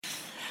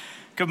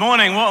Good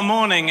morning. What a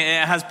morning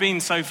it has been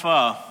so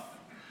far.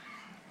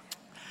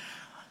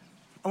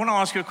 I want to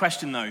ask you a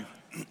question though.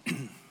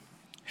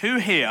 Who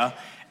here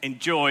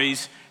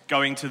enjoys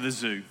going to the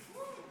zoo?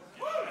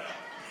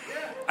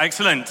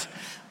 Excellent.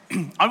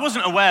 I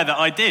wasn't aware that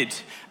I did,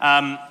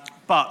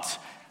 but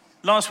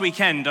last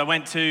weekend I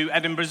went to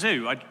Edinburgh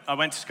Zoo. I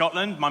went to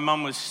Scotland. My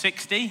mum was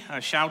 60, a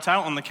shout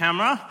out on the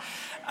camera.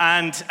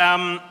 And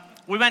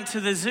we went to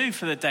the zoo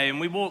for the day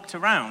and we walked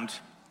around.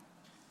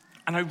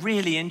 And I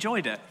really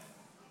enjoyed it.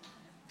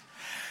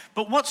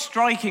 But what's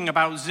striking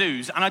about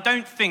zoos, and I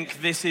don't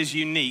think this is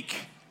unique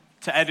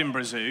to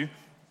Edinburgh Zoo,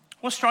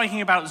 what's striking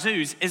about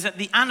zoos is that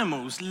the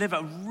animals live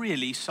a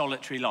really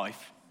solitary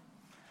life.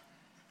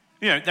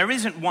 You know, there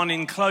isn't one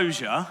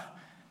enclosure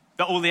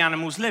that all the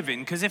animals live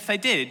in, because if they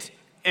did,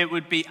 it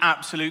would be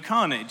absolute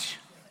carnage.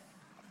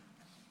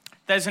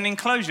 There's an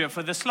enclosure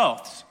for the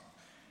sloths,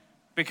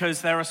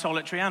 because they're a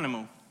solitary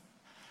animal.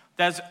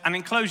 There's an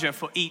enclosure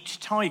for each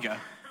tiger,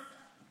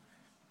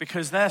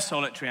 because they're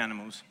solitary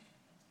animals.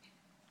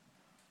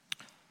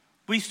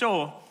 We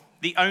saw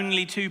the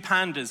only two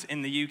pandas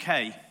in the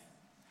UK,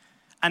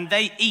 and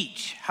they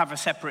each have a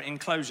separate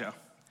enclosure.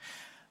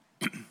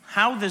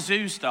 How the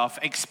zoo staff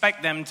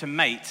expect them to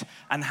mate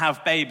and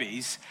have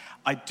babies,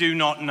 I do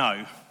not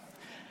know.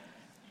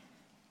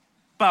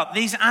 But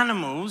these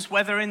animals,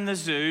 whether in the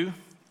zoo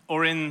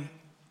or in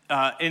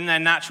their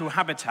natural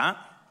habitat,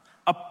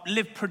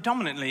 live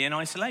predominantly in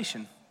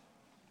isolation.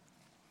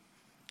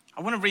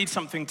 I want to read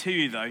something to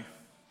you, though,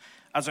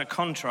 as a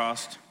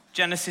contrast.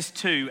 Genesis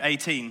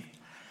 2:18.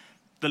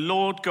 The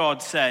Lord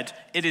God said,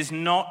 "It is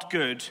not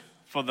good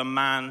for the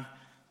man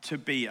to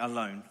be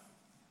alone."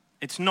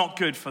 It's not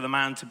good for the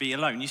man to be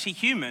alone. You see,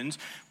 humans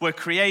were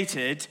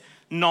created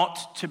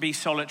not to be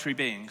solitary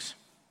beings.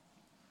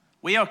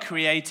 We are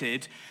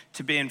created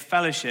to be in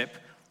fellowship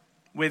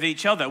with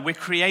each other. We're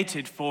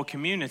created for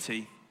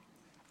community.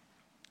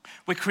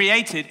 We're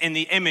created in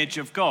the image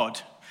of God.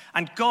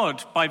 And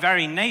God, by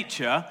very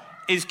nature,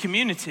 is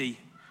community,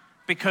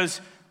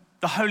 because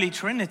the Holy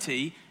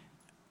Trinity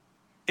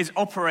is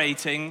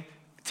operating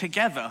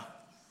together.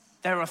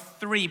 There are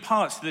three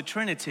parts to the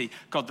Trinity: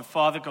 God the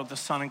Father, God the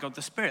Son, and God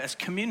the Spirit. That's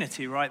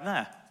community right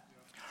there.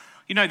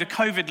 You know, the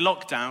COVID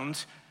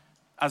lockdowns,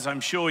 as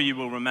I'm sure you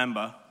will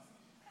remember,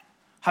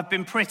 have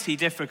been pretty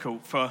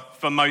difficult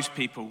for most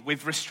people,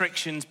 with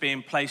restrictions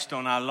being placed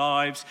on our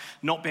lives,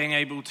 not being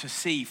able to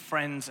see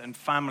friends and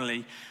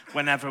family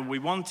whenever we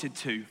wanted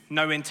to,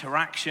 no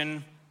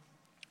interaction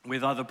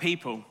with other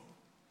people.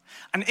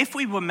 And if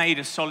we were made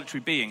as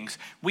solitary beings,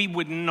 we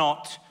would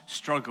not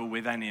struggle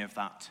with any of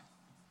that.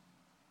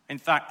 In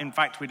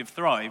fact, we'd have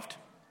thrived.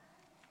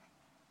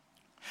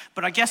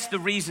 But I guess the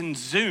reason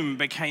Zoom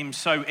became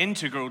so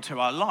integral to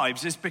our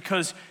lives is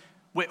because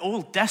we're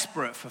all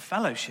desperate for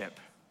fellowship.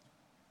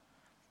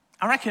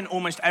 I reckon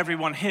almost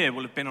everyone here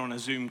will have been on a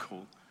Zoom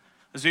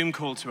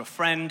call to a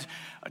friend,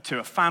 to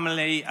a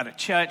family, at a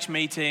church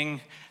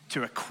meeting,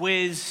 to a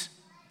quiz.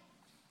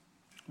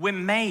 We're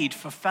made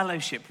for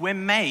fellowship. We're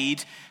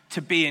made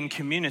to be in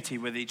community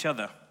with each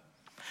other,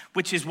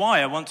 which is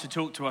why I want to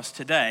talk to us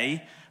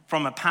today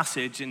from a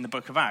passage in the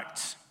book of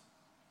Acts.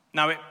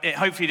 Now, it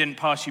hopefully didn't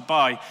pass you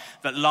by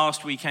that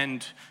last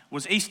weekend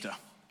was Easter,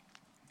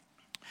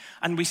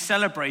 and we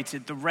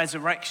celebrated the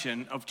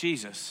resurrection of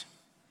Jesus.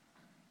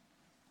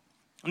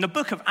 And the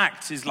book of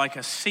Acts is like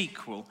a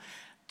sequel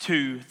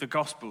to the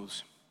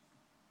Gospels.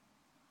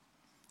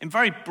 In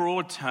very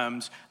broad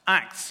terms,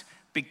 Acts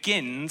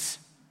begins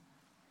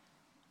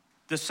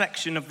the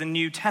section of the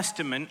New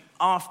Testament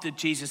after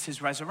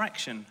Jesus'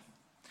 resurrection.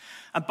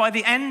 And by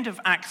the end of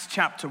Acts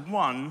chapter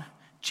 1,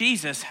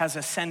 Jesus has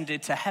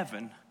ascended to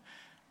heaven,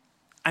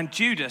 and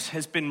Judas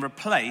has been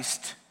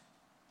replaced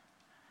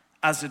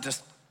as a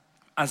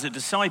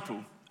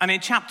disciple. And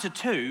in chapter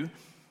 2,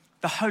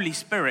 the Holy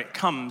Spirit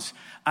comes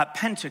at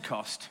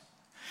Pentecost.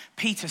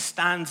 Peter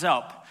stands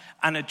up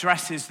and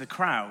addresses the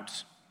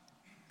crowds.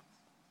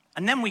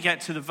 And then we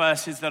get to the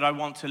verses that I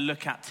want to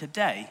look at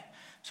today.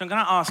 So I'm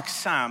going to ask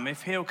Sam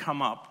if he'll come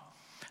up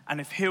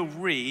and if he'll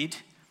read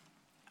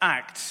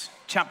Acts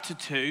chapter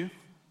 2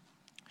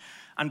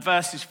 and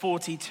verses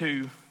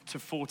 42 to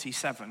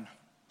 47.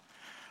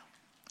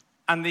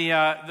 And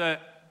the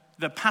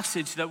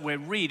passage that we're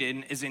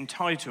reading is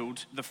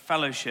entitled "The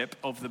Fellowship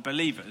of the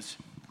Believers."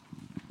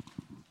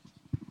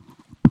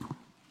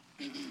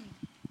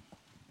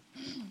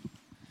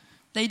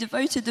 They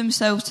devoted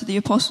themselves to the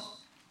apostles.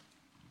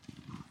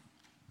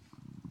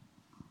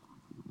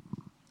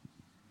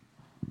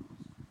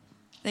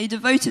 They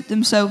devoted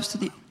themselves to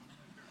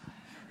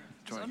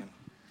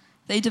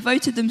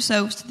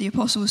the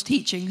apostles'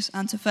 teachings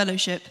and to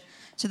fellowship,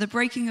 to the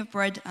breaking of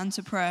bread and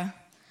to prayer.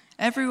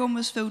 Everyone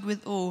was filled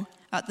with awe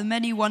at the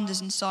many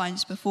wonders and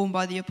signs performed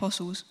by the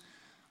apostles.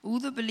 All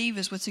the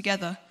believers were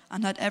together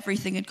and had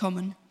everything in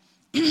common.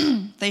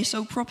 They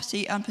sold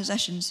property and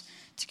possessions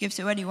to give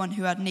to anyone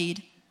who had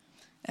need.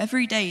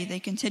 Every day they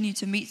continued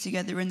to meet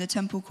together in the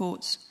temple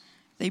courts.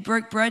 They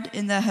broke bread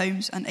in their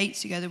homes and ate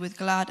together with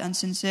glad and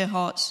sincere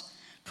hearts,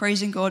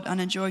 praising God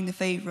and enjoying the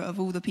favor of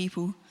all the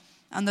people.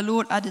 and the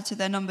Lord added to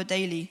their number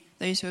daily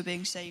those who were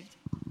being saved.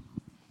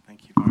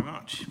 Thank you very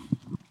much.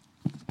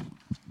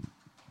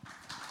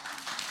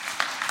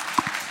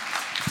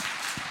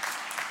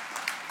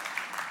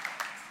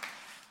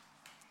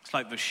 It's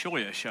like the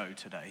Shoyer show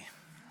today.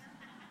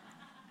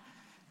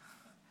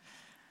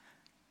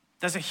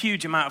 There's a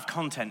huge amount of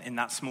content in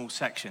that small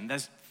section.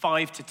 There's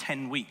 5 to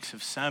 10 weeks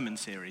of sermon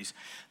series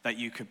that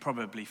you could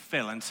probably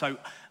fill. And so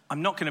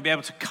I'm not going to be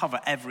able to cover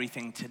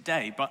everything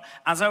today. But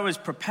as I was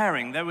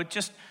preparing, I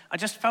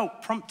just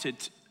felt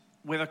prompted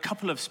with a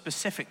couple of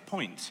specific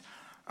points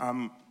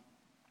that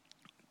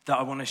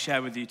I want to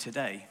share with you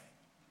today.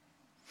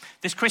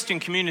 This Christian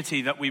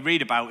community that we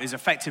read about is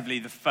effectively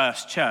the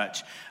first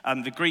church.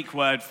 The Greek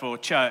word for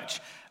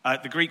church,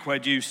 the Greek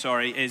word used,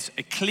 is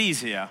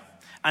ecclesia.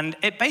 And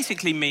it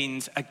basically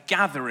means a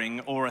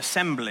gathering or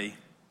assembly.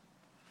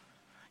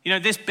 You know,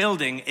 this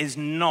building is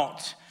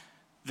not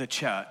the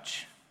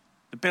church.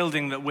 The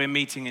building that we're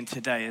meeting in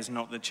today is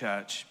not the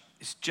church.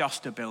 It's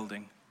just a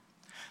building.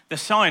 The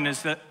sign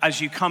is that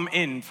as you come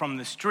in from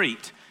the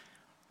street,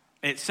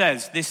 it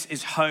says, "This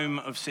is home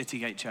of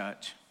Citygate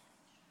Church."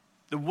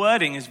 The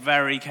wording is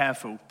very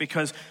careful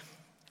because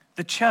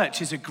the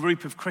church is a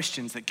group of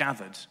Christians that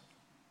gathered,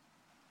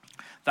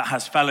 that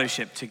has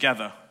fellowship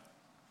together.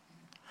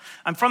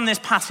 And from this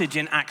passage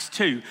in Acts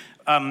 2,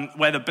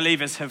 where the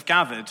believers have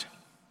gathered,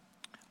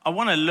 I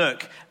want to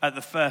look at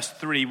the first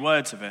 3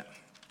 words of it.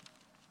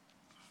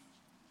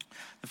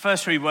 The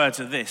first 3 words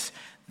are this: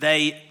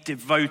 they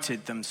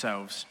devoted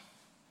themselves.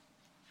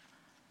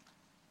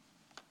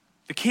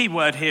 The key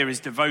word here is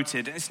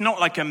devoted. It's not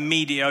like a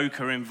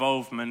mediocre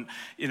involvement,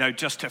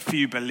 just a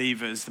few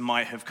believers that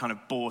might have kind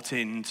of bought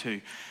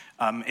into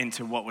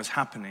what was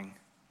happening.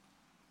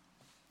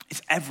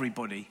 It's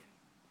everybody.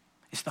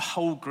 It's the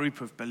whole group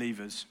of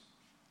believers.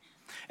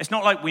 It's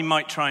not like we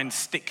might try and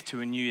stick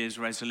to a New Year's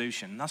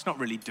resolution. That's not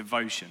really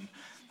devotion.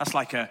 That's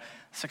like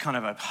it's a kind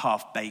of a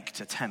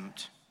half-baked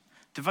attempt.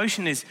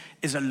 Devotion is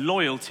a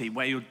loyalty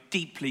where you're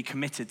deeply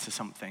committed to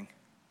something.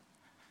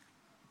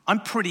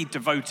 I'm pretty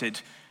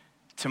devoted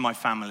to my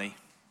family.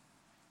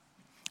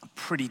 I'm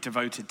pretty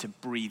devoted to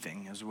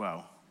breathing as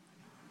well.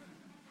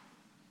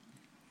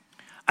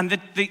 And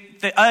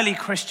the early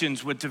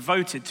Christians were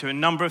devoted to a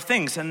number of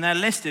things, and they're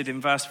listed in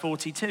verse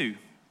 42.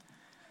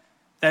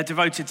 They're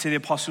devoted to the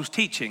apostles'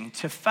 teaching,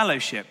 to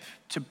fellowship,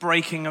 to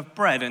breaking of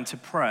bread, and to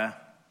prayer.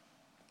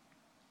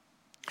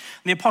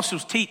 And the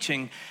apostles'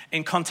 teaching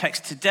in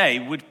context today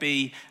would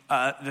be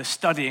the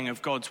studying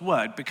of God's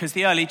word, because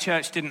the early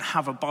church didn't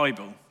have a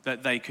Bible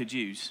that they could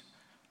use.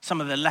 Some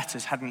of the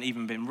letters hadn't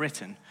even been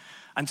written.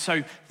 And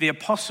so the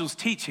apostles'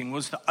 teaching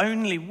was the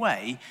only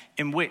way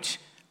in which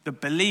the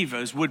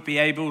believers would be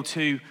able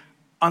to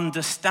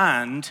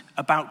understand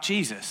about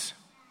Jesus.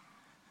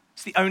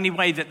 It's the only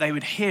way that they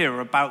would hear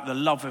about the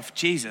love of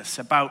Jesus,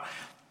 about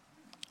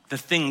the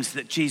things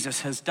that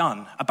Jesus has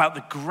done, about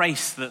the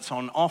grace that's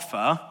on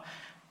offer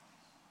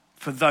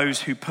for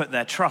those who put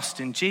their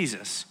trust in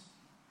Jesus.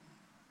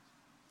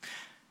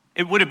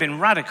 It would have been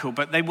radical,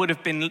 but they would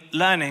have been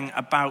learning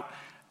about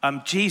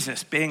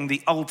Jesus being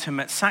the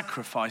ultimate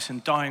sacrifice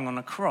and dying on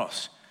a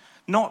cross.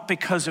 Not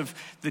because of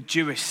the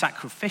Jewish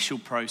sacrificial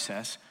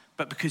process,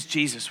 but because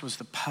Jesus was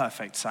the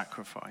perfect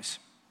sacrifice.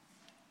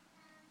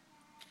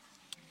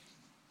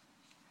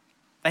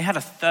 They had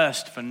a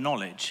thirst for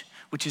knowledge,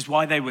 which is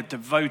why they were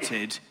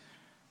devoted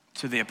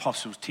to the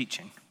apostles'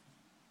 teaching.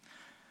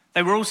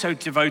 They were also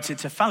devoted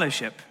to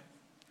fellowship.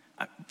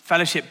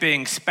 Fellowship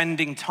being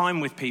spending time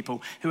with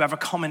people who have a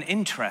common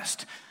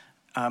interest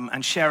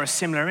and share a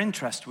similar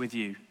interest with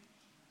you.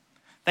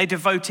 They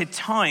devoted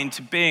time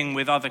to being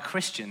with other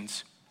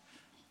Christians.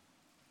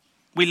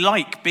 We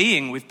like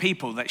being with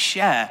people that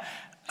share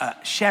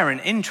an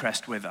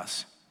interest with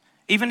us.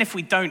 Even if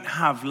we don't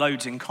have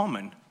loads in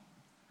common,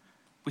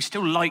 we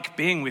still like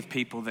being with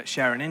people that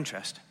share an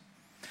interest.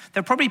 There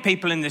are probably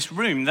people in this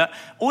room that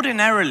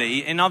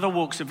ordinarily, in other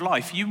walks of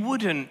life, you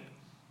wouldn't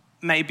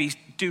maybe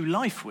do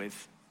life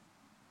with.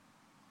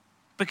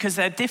 Because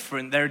they're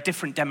different, they're a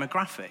different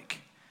demographic.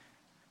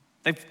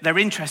 They're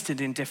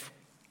interested in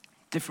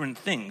different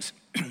things.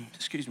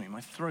 Excuse me,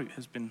 my throat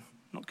has been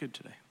not good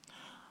today.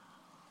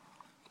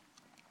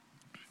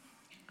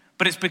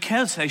 But it's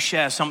because they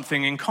share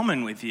something in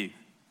common with you.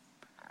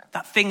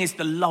 That thing is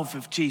the love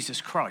of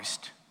Jesus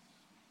Christ.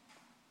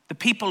 The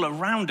people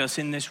around us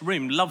in this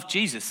room love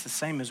Jesus the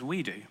same as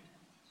we do.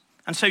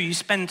 And so you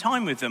spend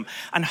time with them,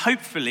 and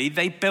hopefully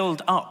they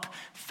build up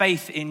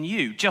faith in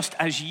you, just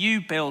as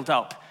you build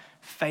up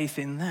faith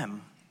in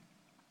them.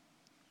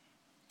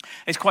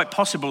 It's quite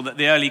possible that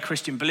the early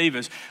Christian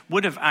believers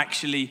would have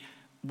actually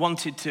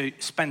wanted to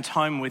spend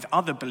time with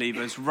other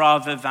believers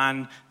rather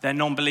than their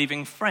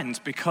non-believing friends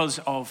because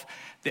of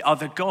the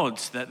other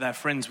gods that their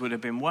friends would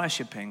have been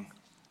worshipping,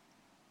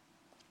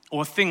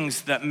 or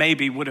things that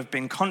maybe would have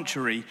been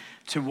contrary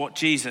to what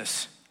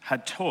Jesus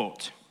had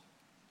taught.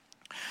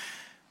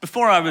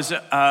 Before I was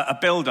a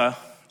builder,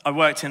 I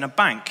worked in a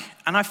bank,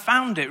 and I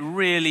found it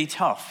really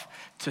tough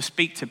to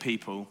speak to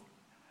people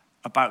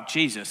about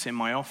Jesus in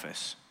my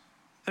office.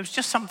 There was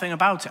just something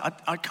about it.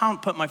 I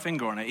can't put my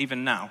finger on it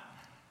even now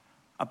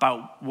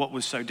about what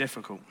was so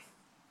difficult.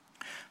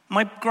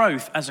 My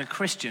growth as a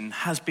Christian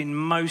has been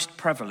most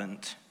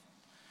prevalent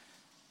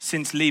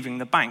since leaving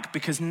the bank,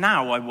 because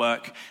now I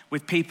work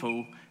with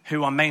people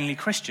who are mainly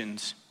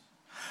Christians.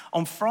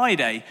 On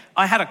Friday,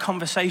 I had a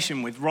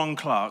conversation with Ron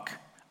Clark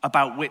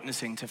about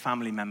witnessing to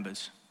family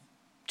members.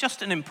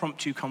 Just an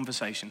impromptu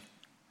conversation.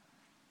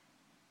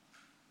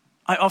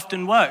 I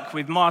often work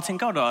with Martin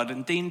Goddard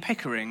and Dean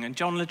Pickering and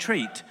John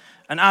Latreat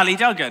and Ali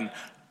Duggan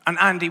and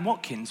Andy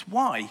Watkins.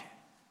 Why?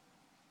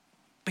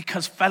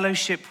 Because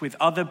fellowship with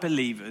other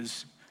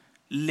believers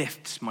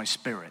lifts my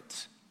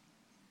spirits.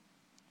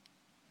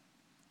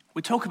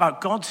 We talk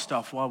about God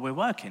stuff while we're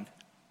working.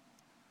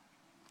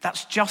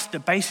 That's just the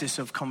basis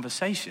of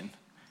conversation.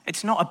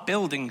 It's not a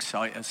building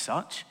site as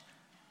such,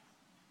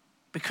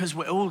 because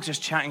we're all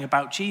just chatting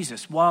about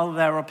Jesus while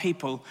there are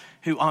people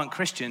who aren't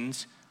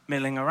Christians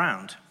milling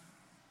around.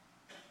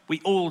 We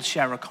all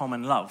share a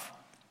common love,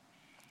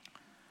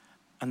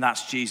 and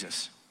that's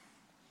Jesus.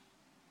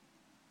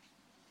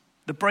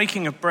 The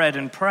breaking of bread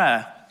and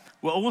prayer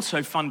were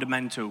also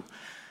fundamental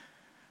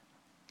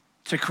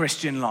to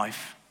Christian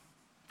life.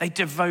 They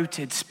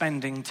devoted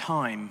spending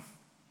time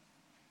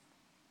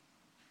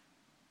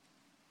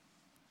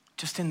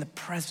just in the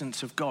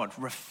presence of God,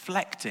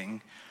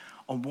 reflecting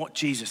on what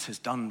Jesus has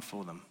done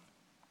for them.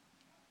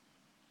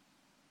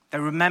 They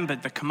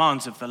remembered the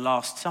commands of the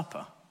Last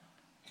Supper,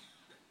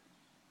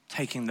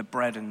 taking the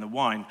bread and the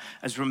wine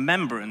as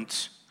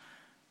remembrance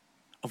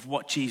of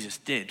what Jesus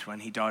did when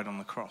he died on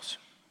the cross.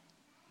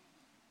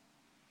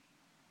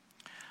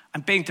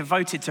 And being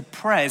devoted to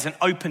prayer is an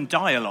open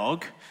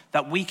dialogue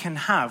that we can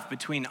have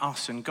between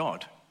us and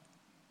God.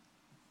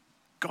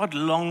 God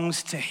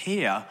longs to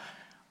hear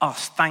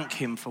us thank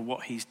him for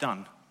what he's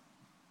done.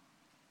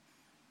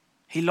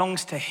 He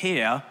longs to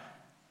hear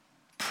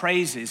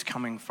praises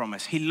coming from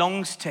us. He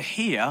longs to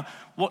hear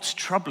what's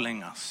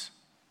troubling us.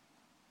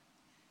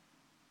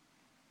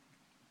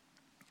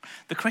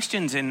 The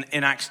Christians in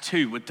Acts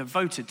 2 were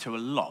devoted to a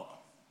lot.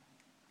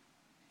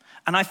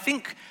 And I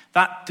think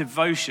that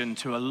devotion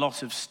to a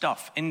lot of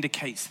stuff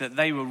indicates that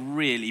they were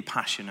really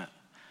passionate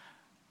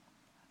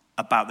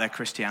about their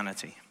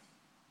Christianity.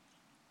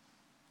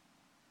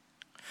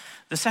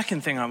 The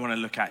second thing I want to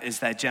look at is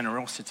their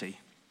generosity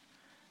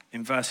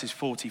in verses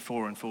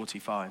 44 and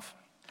 45.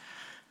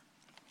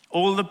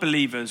 All the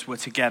believers were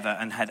together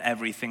and had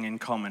everything in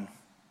common.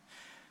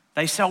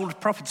 They sold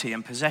property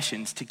and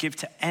possessions to give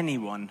to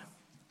anyone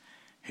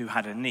who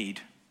had a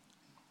need.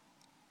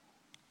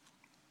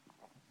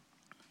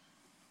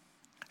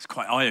 It's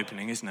quite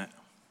eye-opening, isn't it?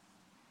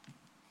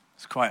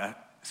 It's quite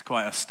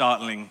a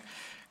startling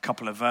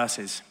couple of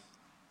verses.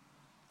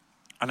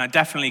 And I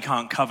definitely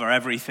can't cover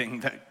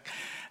everything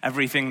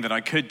that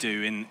I could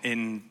do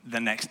in the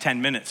next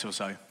 10 minutes or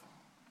so.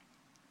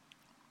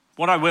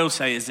 What I will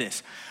say is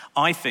this.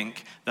 I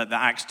think that the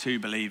Acts 2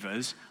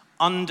 believers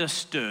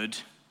understood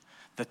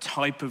the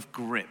type of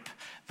grip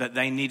that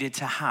they needed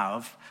to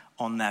have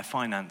on their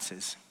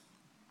finances.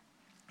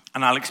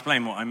 And I'll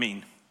explain what I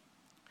mean.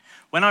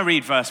 When I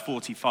read verse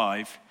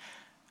 45,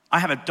 I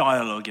have a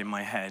dialogue in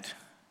my head,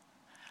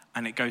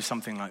 and it goes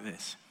something like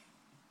this.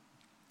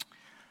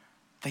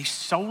 They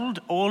sold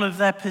all of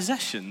their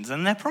possessions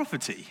and their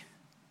property.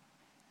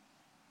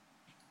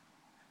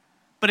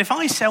 But if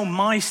I sell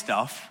my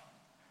stuff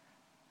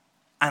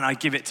and I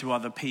give it to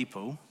other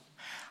people,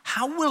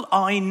 how will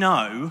I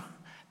know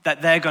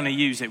that they're going to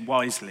use it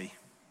wisely?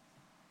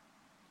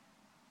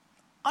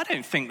 I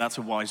don't think that's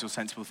a wise or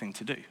sensible thing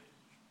to do.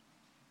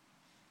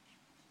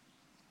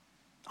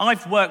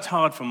 I've worked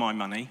hard for my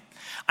money,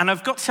 and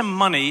I've got some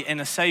money in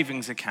a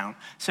savings account,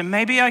 so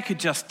maybe I could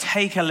just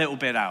take a little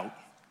bit out.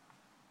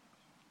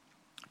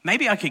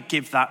 Maybe I could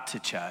give that to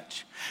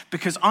church,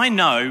 because I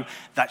know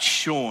that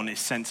Sean is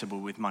sensible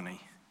with money.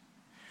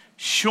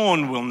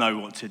 Sean will know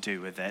what to do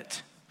with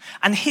it,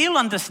 and he'll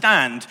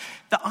understand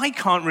that I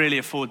can't really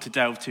afford to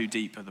delve too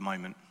deep at the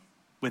moment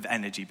with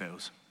energy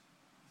bills.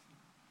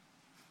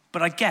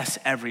 But I guess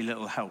every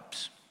little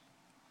helps.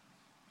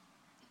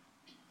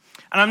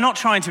 And I'm not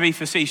trying to be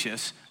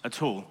facetious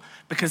at all,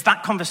 because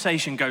that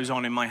conversation goes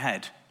on in my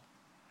head.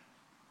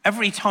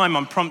 Every time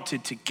I'm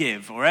prompted to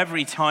give, or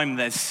every time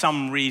there's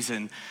some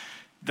reason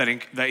that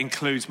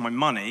includes my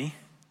money,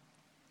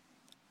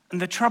 and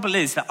the trouble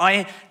is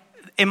that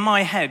in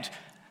my head,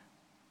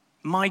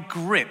 my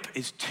grip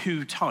is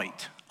too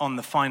tight on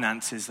the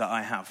finances that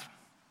I have.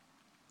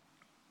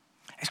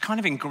 It's kind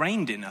of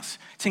ingrained in us.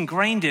 It's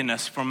ingrained in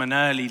us from an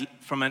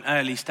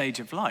early stage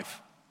of life.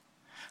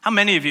 How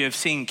many of you have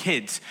seen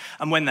kids,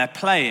 and when they're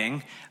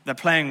playing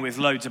with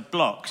loads of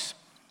blocks,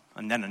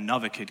 and then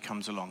another kid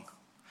comes along.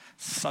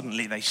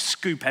 Suddenly they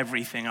scoop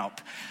everything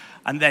up.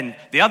 And then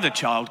the other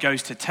child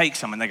goes to take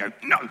some, and they go,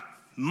 no,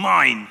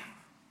 mine.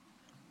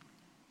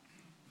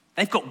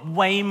 They've got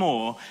way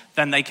more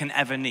than they can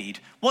ever need.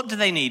 What do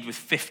they need with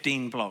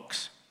 15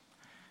 blocks?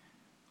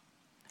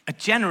 A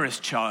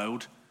generous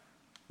child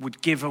would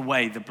give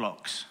away the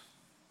blocks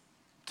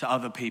to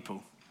other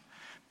people,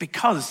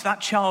 because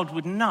that child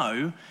would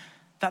know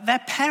that their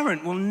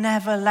parent will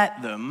never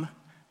let them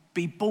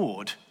be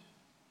bored.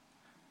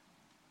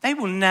 They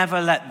will never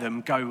let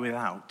them go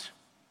without.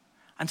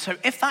 And so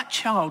if that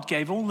child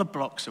gave all the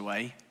blocks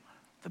away,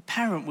 the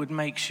parent would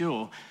make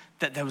sure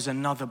that there was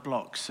another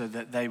block so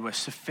that they were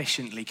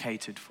sufficiently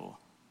catered for.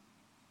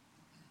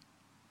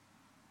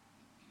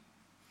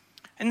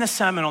 In the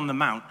Sermon on the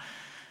Mount,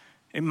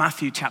 in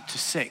Matthew chapter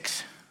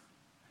 6,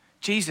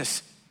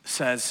 Jesus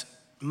says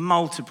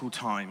multiple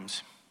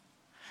times,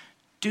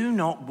 "Do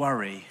not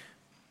worry."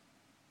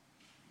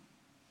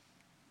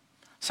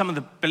 Some of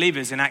the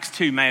believers in Acts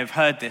 2 may have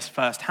heard this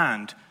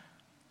firsthand,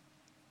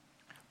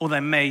 or they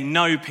may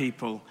know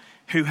people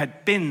who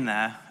had been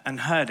there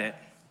and heard it,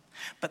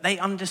 but they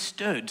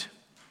understood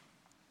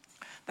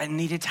they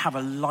needed to have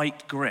a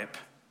light grip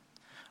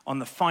on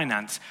the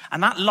finance.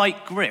 And that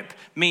light grip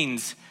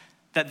means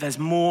that there's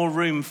more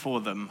room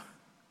for them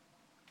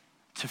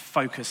to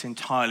focus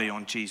entirely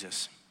on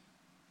Jesus.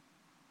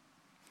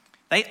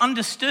 They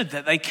understood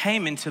that they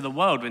came into the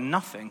world with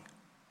nothing.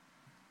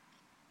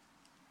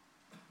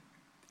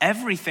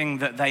 Everything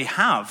that they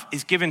have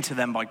is given to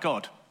them by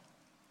God.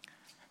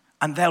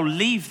 And they'll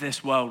leave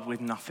this world with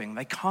nothing.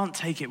 They can't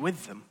take it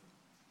with them.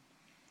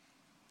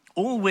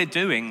 All we're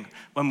doing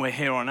when we're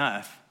here on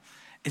earth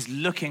is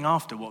looking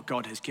after what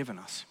God has given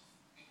us.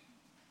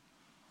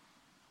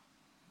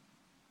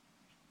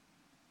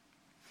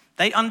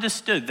 They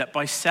understood that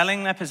by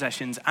selling their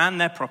possessions and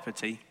their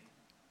property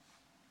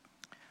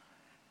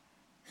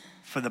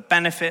for the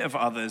benefit of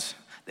others,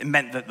 it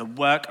meant that the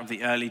work of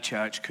the early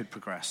church could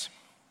progress.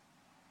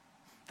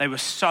 They were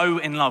so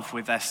in love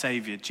with their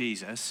Savior,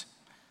 Jesus,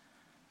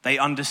 they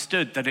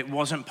understood that it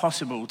wasn't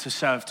possible to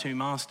serve two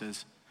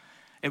masters.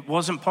 It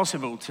wasn't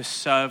possible to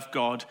serve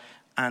God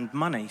and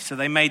money, so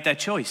they made their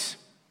choice.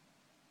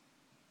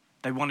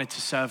 They wanted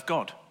to serve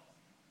God.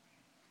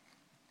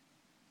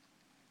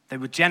 They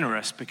were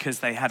generous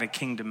because they had a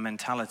kingdom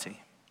mentality.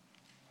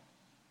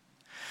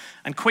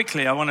 And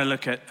quickly, I want to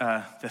look at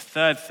the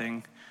third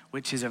thing,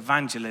 which is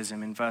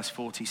evangelism in verse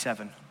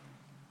 47.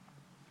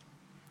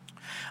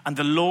 "And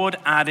the Lord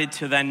added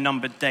to their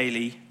number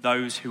daily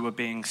those who were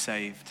being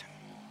saved."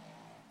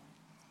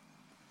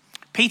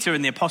 Peter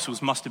and the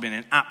apostles must have been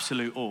in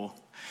absolute awe.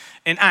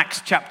 In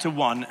Acts chapter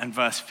 1 and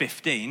verse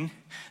 15,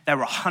 there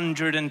were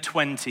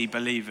 120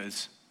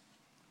 believers.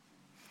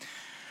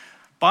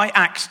 By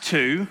Acts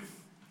 2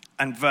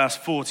 and verse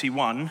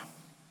 41,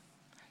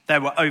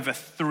 there were over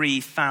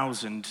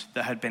 3,000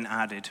 that had been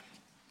added.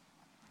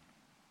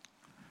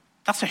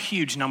 That's a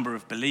huge number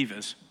of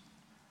believers.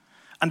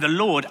 And the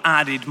Lord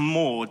added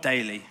more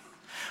daily.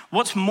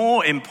 What's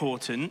more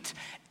important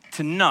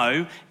to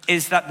know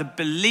is that the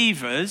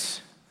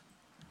believers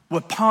were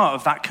part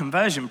of that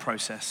conversion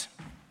process.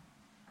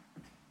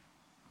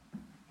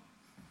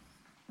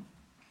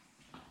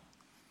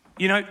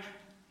 You know,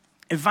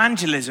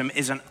 evangelism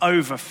is an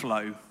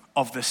overflow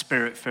of the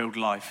Spirit-filled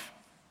life.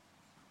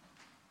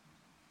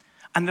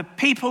 And the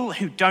people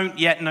who don't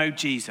yet know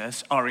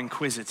Jesus are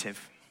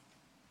inquisitive.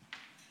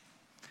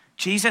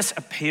 Jesus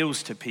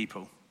appeals to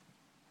people.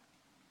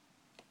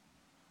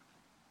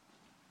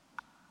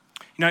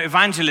 You know,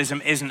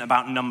 evangelism isn't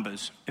about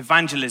numbers.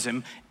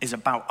 Evangelism is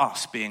about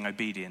us being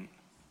obedient.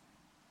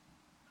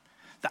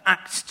 The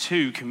Acts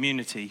 2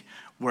 community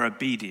were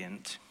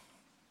obedient.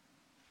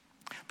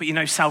 But you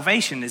know,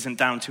 salvation isn't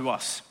down to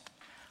us.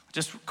 I'll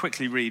just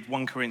quickly read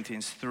 1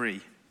 Corinthians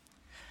 3,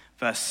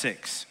 verse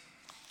 6.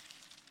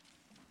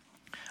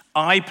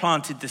 "I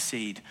planted the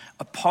seed,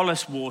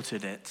 Apollos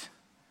watered it.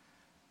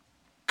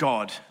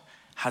 God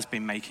has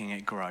been making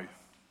it grow."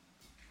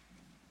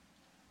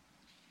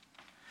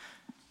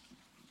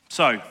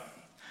 So,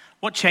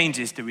 what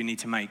changes do we need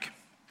to make?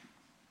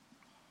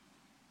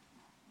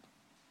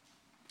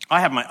 I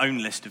have my own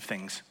list of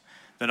things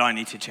that I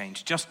need to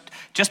change.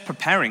 Just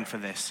preparing for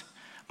this,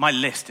 my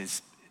list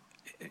is,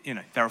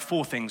 there are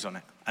 4 things on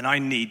it, and I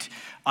need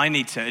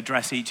to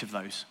address each of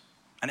those.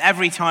 And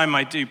every time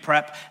I do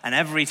prep, and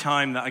every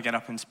time that I get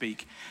up and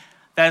speak,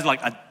 there's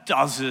like a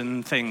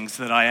dozen things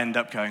that I end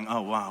up going,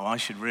 oh wow, I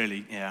should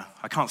really,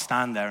 I can't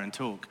stand there and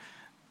talk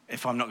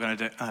if I'm not going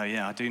to do,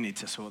 I do need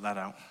to sort that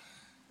out.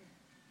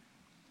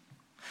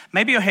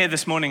 Maybe you're here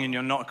this morning and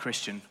you're not a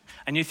Christian,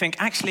 and you think,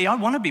 actually, I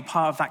want to be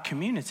part of that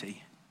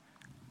community.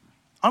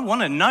 I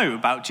want to know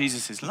about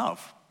Jesus'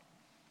 love.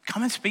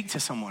 Come and speak to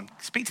someone.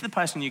 Speak to the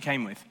person you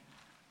came with.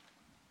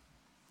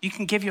 You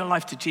can give your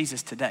life to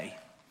Jesus today.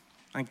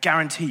 I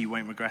guarantee you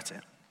won't regret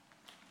it.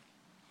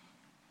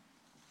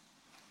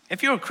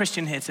 If you're a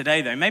Christian here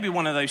today, though, maybe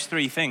one of those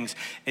 3 things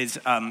is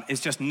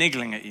just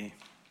niggling at you.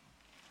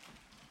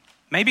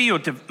 Maybe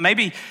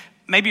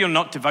you're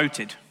not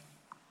devoted.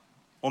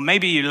 Or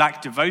maybe you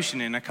lack devotion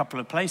in a couple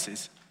of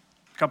places,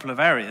 a couple of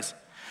areas.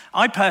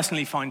 I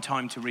personally find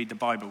time to read the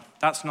Bible.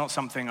 That's not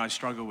something I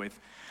struggle with.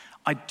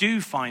 I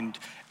do find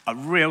a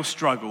real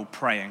struggle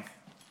praying.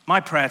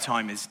 My prayer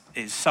time is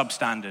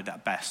substandard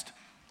at best.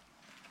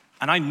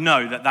 And I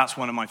know that that's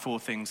one of my 4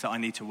 things that I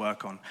need to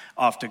work on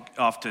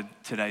after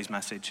today's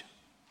message.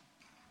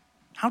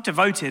 How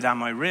devoted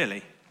am I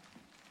really?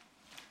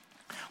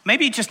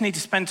 Maybe you just need to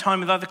spend time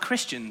with other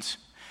Christians.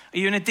 Are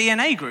you in a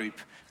DNA group?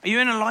 Are you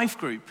in a life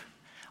group?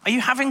 Are you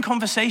having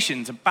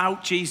conversations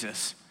about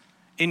Jesus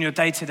in your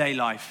day-to-day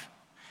life?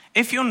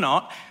 If you're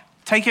not,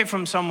 take it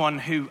from someone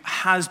who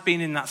has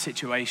been in that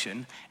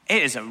situation.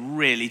 It is a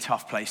really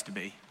tough place to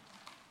be.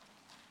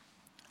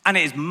 And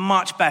it is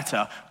much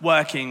better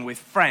working with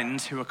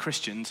friends who are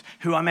Christians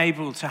who I'm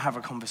able to have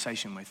a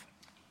conversation with.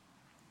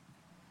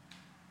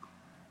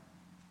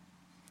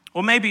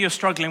 Or maybe you're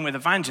struggling with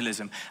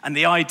evangelism and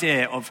the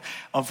idea of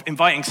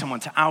inviting someone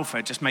to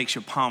Alpha just makes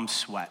your palms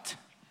sweat.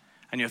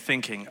 And you're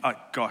thinking, oh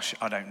gosh,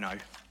 I don't know.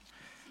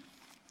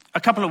 A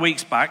couple of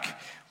weeks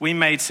back, we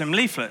made some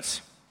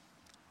leaflets.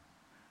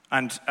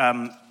 And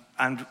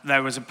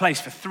there was a place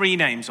for 3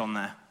 names on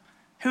there.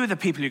 Who are the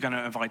people you're going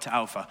to invite to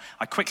Alpha?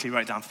 I quickly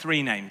wrote down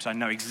 3 names. I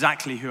know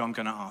exactly who I'm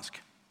going to ask.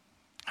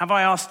 Have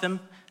I asked them?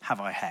 Have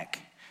I heck?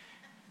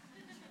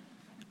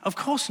 Of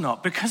course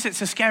not, because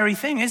it's a scary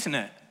thing, isn't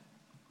it?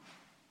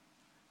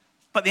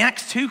 But the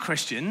Acts 2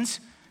 Christians,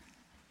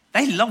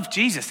 they loved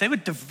Jesus. They were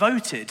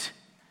devoted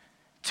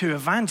to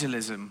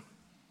evangelism.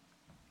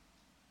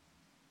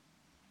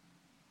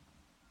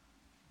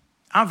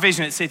 Our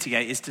vision at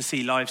Citygate is to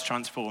see lives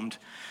transformed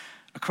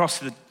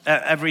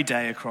every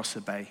day across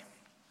the Bay.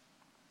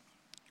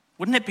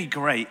 Wouldn't it be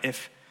great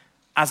if,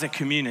 as a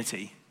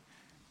community,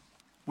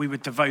 we were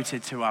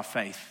devoted to our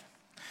faith,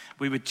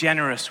 we were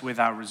generous with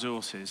our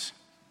resources,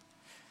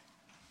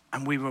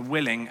 and we were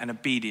willing and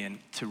obedient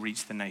to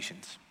reach the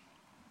nations?